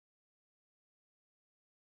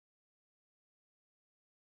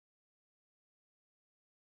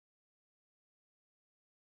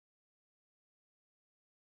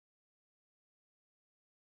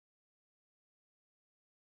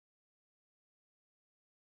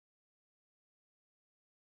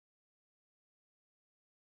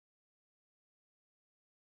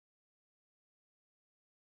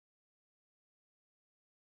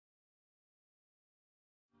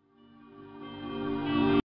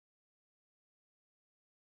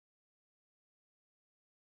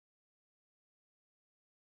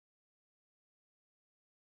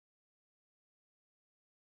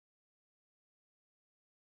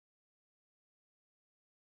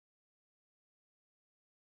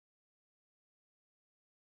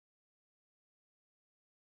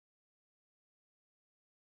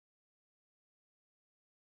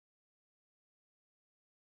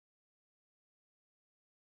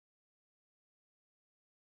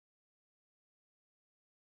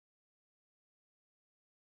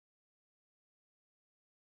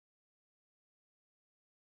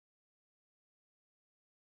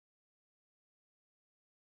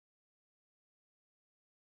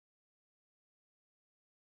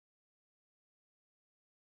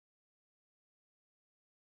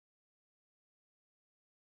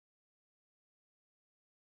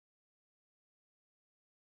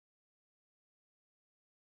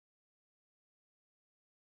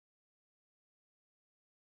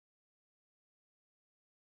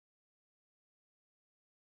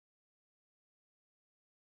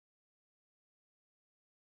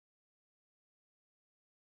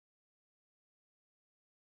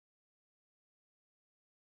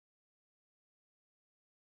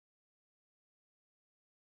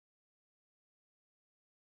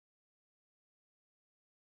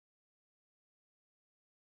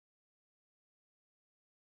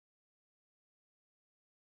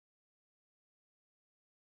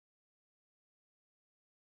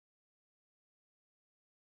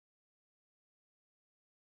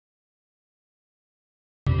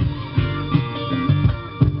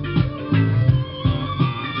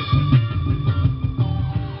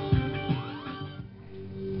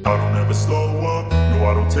never slow up, no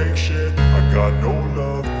I don't take shit. I got no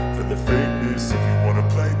love for the fakeness. If you wanna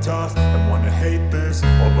play tough and wanna hate this,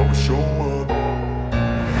 I'll always show up.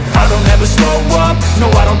 I don't ever slow up,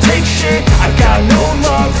 no I don't take shit. I got no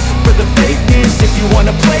love for the fakeness. If you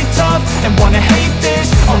wanna play tough and wanna hate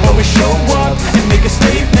this, I'll always show up and make a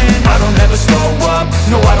statement. I don't ever slow up,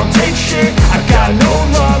 no I don't take shit. I got no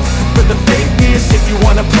love for the fakeness. If you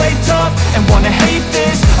wanna play tough and wanna hate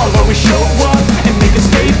this, I'll always show up and make a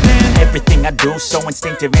statement. Everything I do so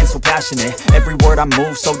instinctive and so passionate. Every word I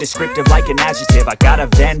move so descriptive like an adjective. I got a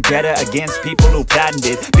vendetta against people who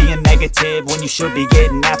patented being negative when you should be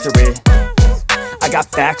getting after it. I got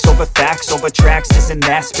facts over tracks, this and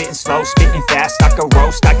that. Spitting slow, spitting fast. I could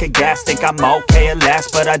roast, I could gas. Think I'm okay at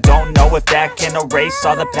last, but I don't know if that can erase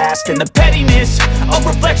all the past. And the pettiness, a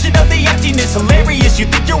reflection of the emptiness. Hilarious, you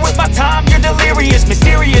think you're worth my time, you're delirious.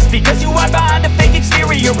 Mysterious, because you hide behind a fake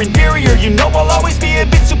exterior. Inferior, you know I'll always be a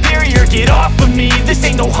bit superior. Get off of me, this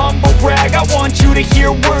ain't no humble brag. I want you to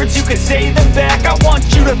hear words, you can say them back. I want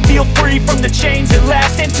you to feel free from the chains at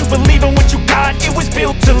last, and to believe in what you got, it was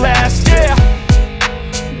built to last, yeah.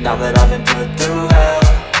 Now that I've been put through hell,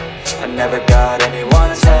 I never got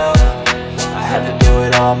anyone's help. I had to do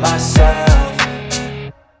it all myself.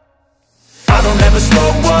 I don't ever slow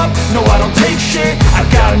up, no I don't take shit. I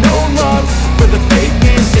got no love for the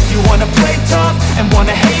fakeness. If you wanna play tough and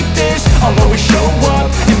wanna hate this, I'll always show up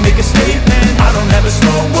and make a statement. I don't ever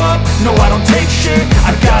slow up, no I don't take shit.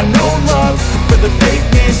 I got no love for the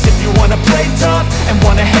fakeness. If you wanna play tough and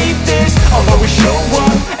wanna hate this, I'll always show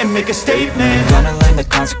up and make a statement. Gonna learn the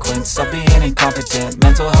consequence of being incompetent.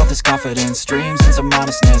 Mental health is confidence, dreams into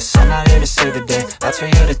modestness. I'm not here to save the day, that's for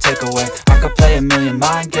you to take away. I could play a million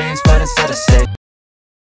mind games,